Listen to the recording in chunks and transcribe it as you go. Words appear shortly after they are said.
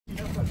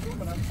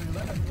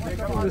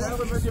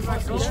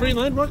Ms.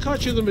 Freeland, what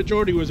cost you the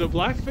majority? Was it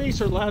blackface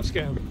or lab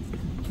scam?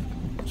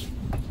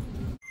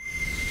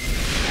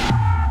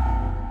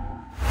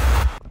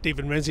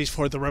 David Menzies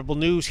for the Rebel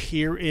News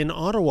here in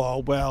Ottawa.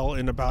 Well,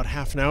 in about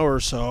half an hour or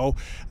so,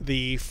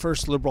 the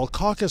first Liberal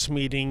caucus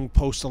meeting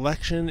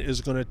post-election is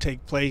going to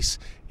take place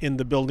in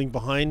the building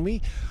behind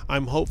me.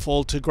 I'm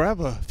hopeful to grab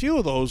a few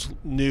of those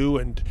new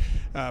and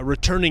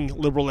returning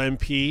Liberal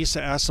MPs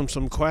to ask them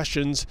some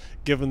questions,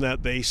 given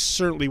that they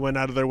certainly went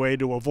out of their way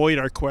to avoid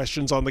our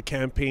questions on the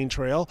campaign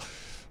trail.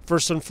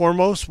 First and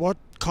foremost, what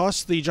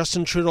cost the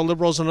Justin Trudeau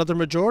Liberals another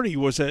majority?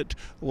 Was it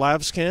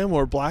lab scam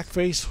or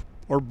blackface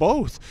or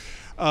both?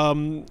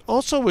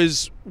 Also,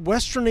 is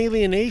Western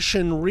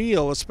alienation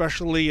real,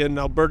 especially in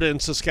Alberta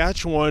and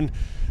Saskatchewan,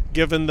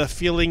 given the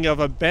feeling of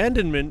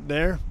abandonment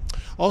there?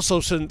 Also,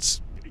 since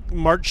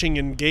marching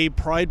in gay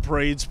pride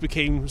parades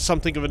became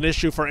something of an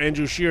issue for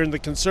Andrew Scheer and the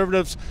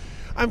Conservatives,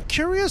 I'm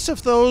curious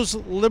if those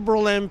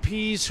Liberal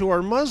MPs who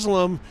are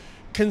Muslim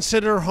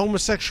consider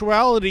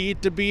homosexuality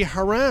to be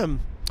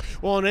haram.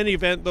 Well, in any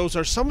event, those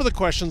are some of the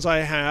questions I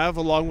have,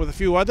 along with a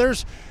few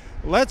others.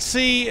 Let's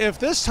see if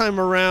this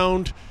time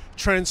around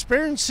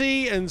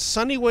transparency and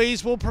sunny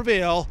ways will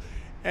prevail,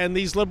 and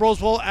these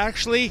Liberals will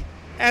actually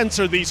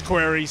answer these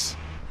queries.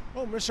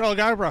 Oh, Mr.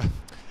 Algabra,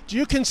 do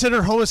you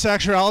consider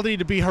homosexuality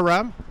to be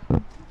haram?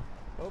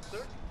 Oh,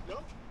 sir? No.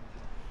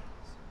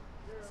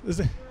 Is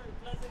it?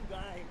 You're a pleasant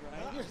guy,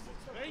 right?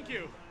 Thank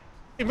you.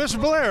 Hey,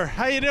 Mr. Blair,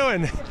 how you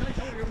doing?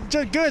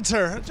 Good,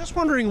 sir. Just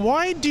wondering,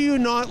 why do you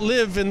not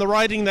live in the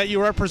riding that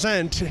you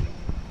represent?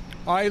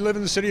 I live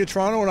in the City of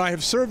Toronto, and I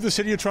have served the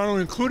City of Toronto,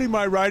 including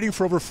my riding,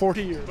 for over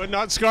 40 years. But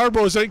not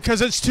Scarborough, is it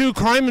because it's too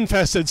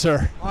crime-infested,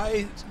 sir?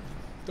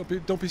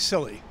 Don't be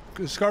silly.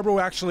 Because Scarborough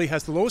actually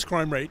has the lowest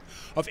crime rate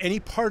of any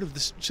part of the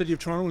City of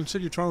Toronto, and the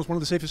City of Toronto is one of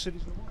the safest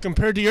cities in the world.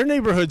 Compared to your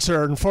neighborhood,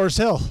 sir, in Forest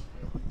Hill.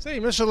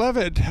 Say, Mr.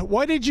 Levitt,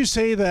 why did you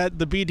say that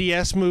the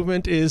BDS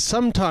movement is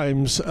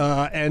sometimes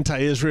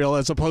anti-Israel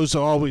as opposed to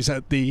always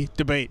at the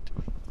debate?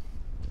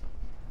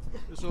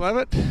 Mr.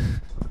 Levitt?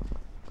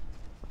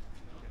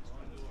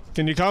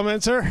 Can you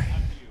comment, sir?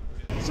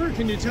 Sir,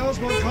 can you tell us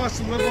what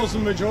cost the Liberals the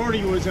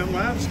majority? Was it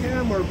lab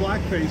scam or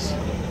blackface?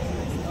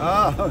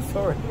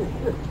 Sorry.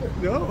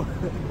 No.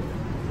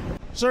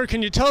 Sir,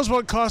 can you tell us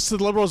what cost the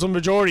Liberals the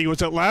majority?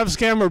 Was it lab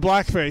scam or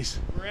blackface?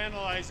 We're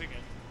analyzing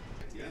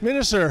it.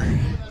 Minister,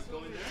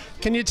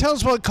 can you tell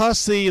us what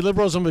cost the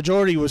Liberals a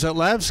majority? Was it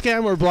lab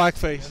scam or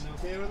blackface?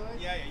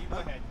 Yeah, you go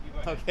ahead.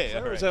 Okay,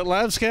 all right. Was it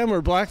lab scam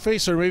or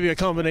blackface, or maybe a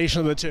combination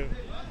of the two?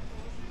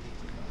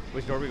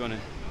 Which door are we going in?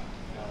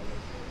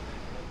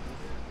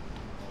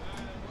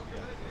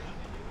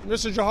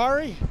 Mr.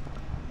 Johari,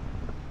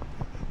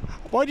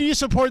 why do you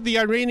support the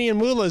Iranian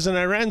mullahs in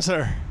Iran,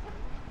 sir?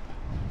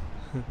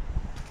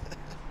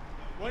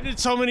 Why did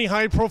so many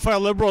high-profile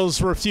Liberals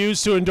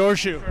refuse to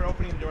endorse you? Start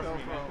opening the door for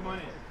me, man. Come on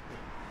in.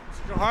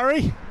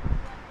 Mr. Johari?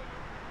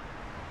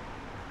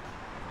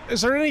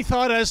 Is there any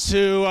thought as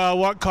to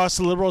what cost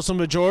the Liberals a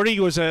majority?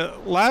 Was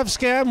it lab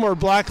scam or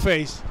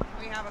blackface?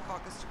 We have a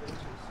caucus to go to.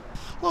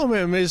 Oh,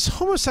 ma'am, is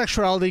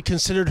homosexuality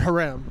considered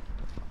haram?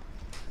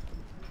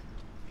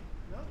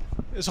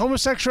 Is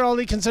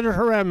homosexuality considered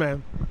haram,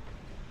 ma'am?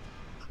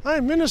 Hi,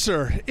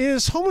 Minister.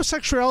 Is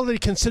homosexuality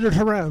considered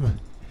haram?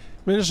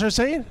 Minister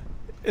saying,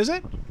 is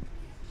it?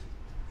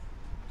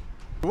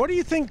 What do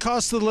you think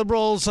cost the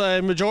Liberals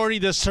a majority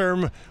this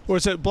term?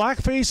 Was it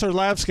blackface or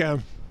lab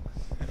scam?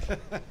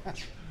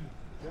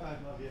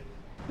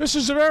 Mr.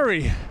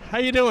 Zaveri, how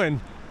you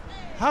doing?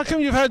 How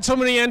come you've had so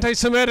many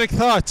anti-Semitic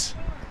thoughts?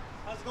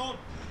 How's it going?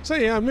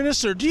 Say,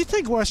 Minister, do you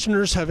think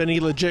Westerners have any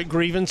legit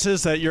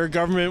grievances that your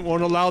government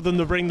won't allow them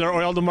to bring their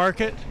oil to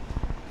market?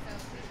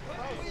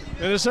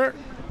 Minister?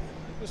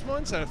 Ms.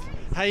 Monsef,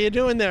 how you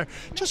doing there?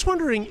 Just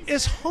wondering,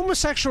 is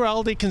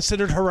homosexuality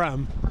considered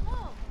haram?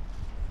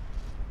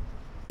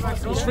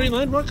 Ms.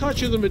 Freeland, what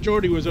cost you the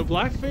majority? Was it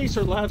blackface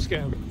or lab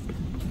scam?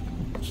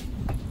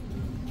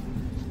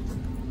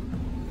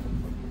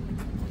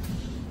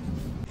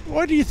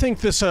 Why do you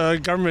think this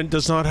government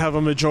does not have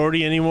a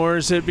majority anymore?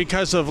 Is it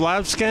because of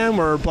lab scam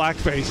or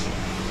blackface?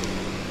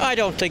 I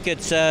don't think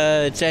it's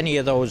any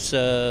of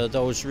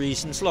those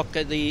reasons. Look,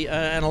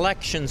 an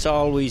election's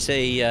always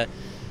a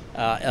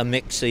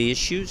mix of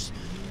issues.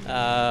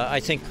 I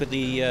think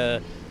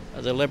the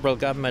Liberal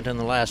government in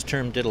the last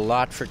term did a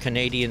lot for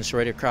Canadians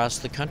right across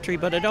the country,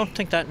 but I don't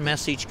think that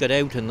message got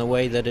out in the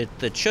way that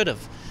it should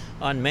have.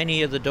 On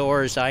many of the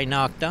doors I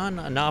knocked on,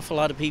 an awful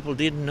lot of people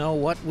didn't know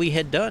what we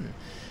had done.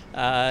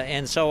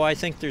 And so I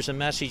think there's a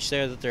message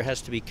there that there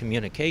has to be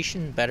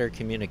communication, better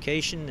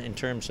communication in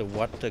terms of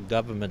what the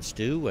governments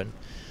do.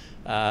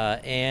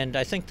 And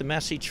I think the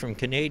message from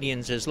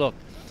Canadians is, look,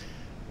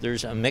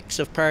 there's a mix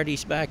of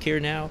parties back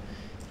here now.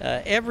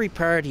 Every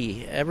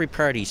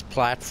party's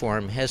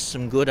platform has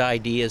some good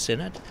ideas in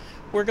it.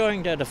 We're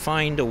going to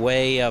find a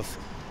way of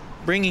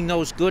bringing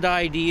those good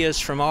ideas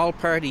from all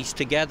parties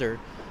together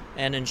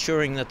and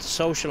ensuring that the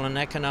social and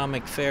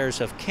economic affairs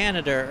of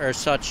Canada are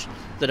such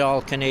that all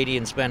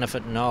Canadians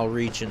benefit in all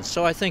regions.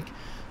 So I think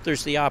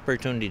there's the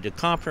opportunity to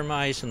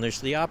compromise, and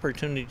there's the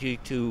opportunity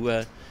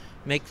to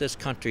make this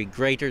country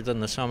greater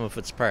than the sum of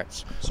its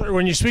parts. So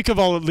when you speak of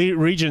all elite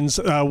regions,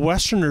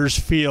 Westerners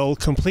feel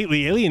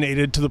completely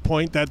alienated to the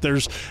point that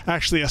there's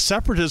actually a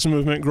separatist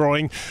movement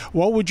growing.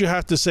 What would you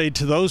have to say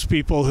to those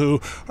people who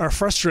are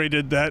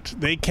frustrated that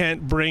they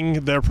can't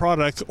bring their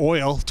product,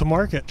 oil, to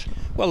market?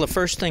 Well, the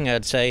first thing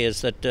I'd say is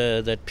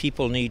that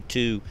people need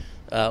to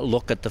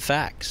look at the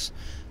facts.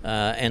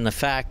 And the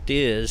fact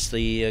is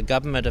the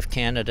government of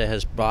Canada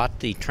has bought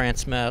the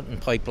Trans Mountain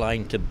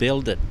pipeline to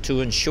build it,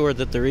 to ensure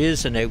that there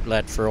is an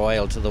outlet for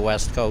oil to the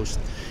west coast,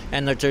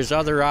 and that there's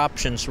other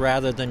options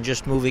rather than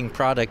just moving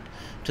product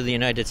to the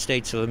United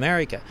States of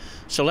America.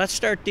 So let's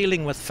start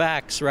dealing with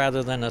facts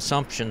rather than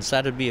assumptions.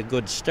 That'd be a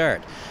good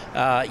start.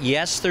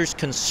 Yes, there's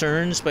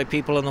concerns by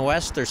people in the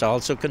West. There's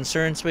also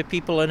concerns by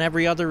people in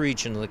every other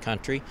region of the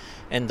country.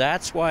 And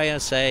that's why I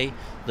say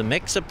the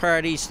mix of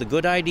parties, the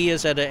good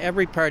ideas out of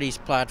every party's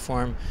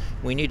platform,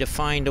 we need to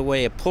find a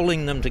way of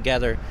pulling them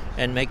together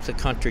and make the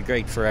country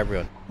great for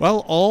everyone.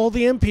 Well, all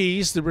the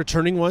MPs, the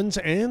returning ones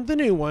and the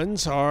new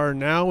ones, are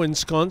now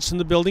ensconced in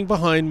the building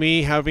behind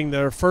me having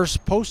their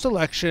first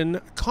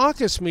post-election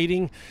caucus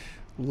meeting.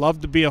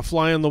 Love to be a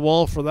fly on the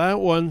wall for that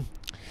one.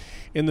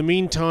 In the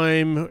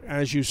meantime,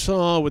 as you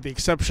saw, with the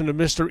exception of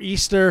Mr.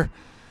 Easter,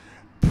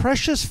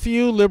 precious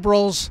few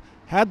Liberals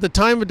had the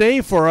time of day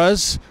for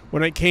us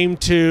when it came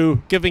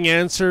to giving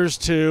answers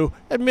to,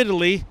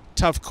 admittedly,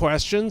 tough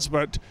questions,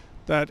 but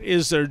that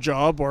is their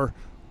job, or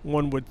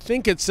one would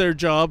think it's their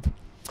job.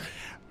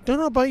 Don't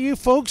know about you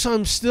folks,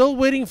 I'm still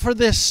waiting for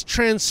this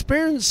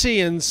transparency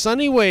and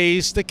sunny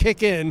ways to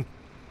kick in,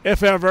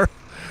 if ever.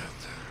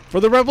 For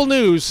the Rebel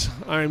News,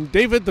 I'm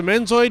David the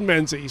Menzoid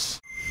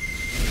Menzies.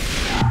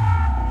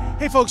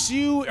 Hey folks, do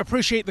you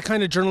appreciate the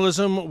kind of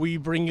journalism we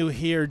bring you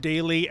here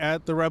daily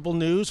at the Rebel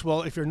News?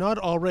 Well, if you're not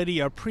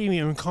already a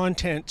premium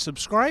content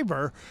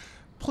subscriber,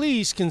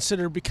 please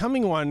consider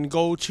becoming one.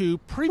 Go to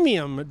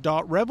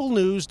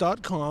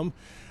premium.rebelnews.com.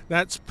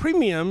 That's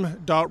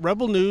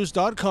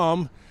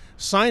premium.rebelnews.com.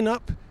 Sign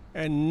up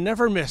and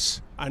never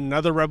miss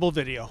another Rebel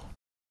video.